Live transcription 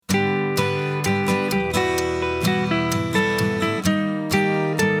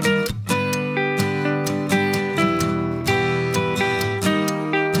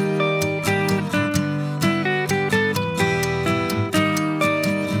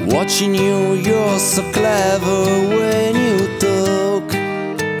Watching you, you're so clever when you talk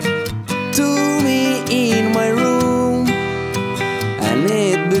to me in my room, and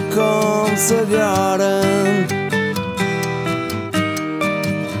it becomes a garden.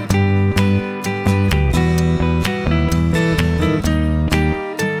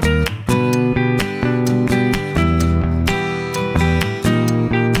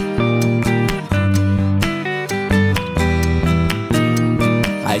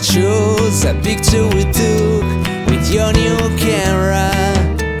 I chose a picture we took with your new camera.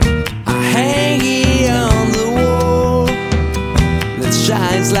 I hang it on the wall that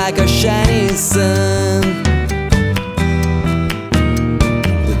shines like a shining sun.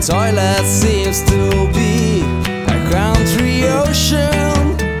 The toilet seems to be a country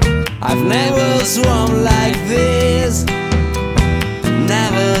ocean. I've never swum like this,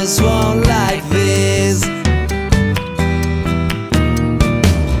 never swum like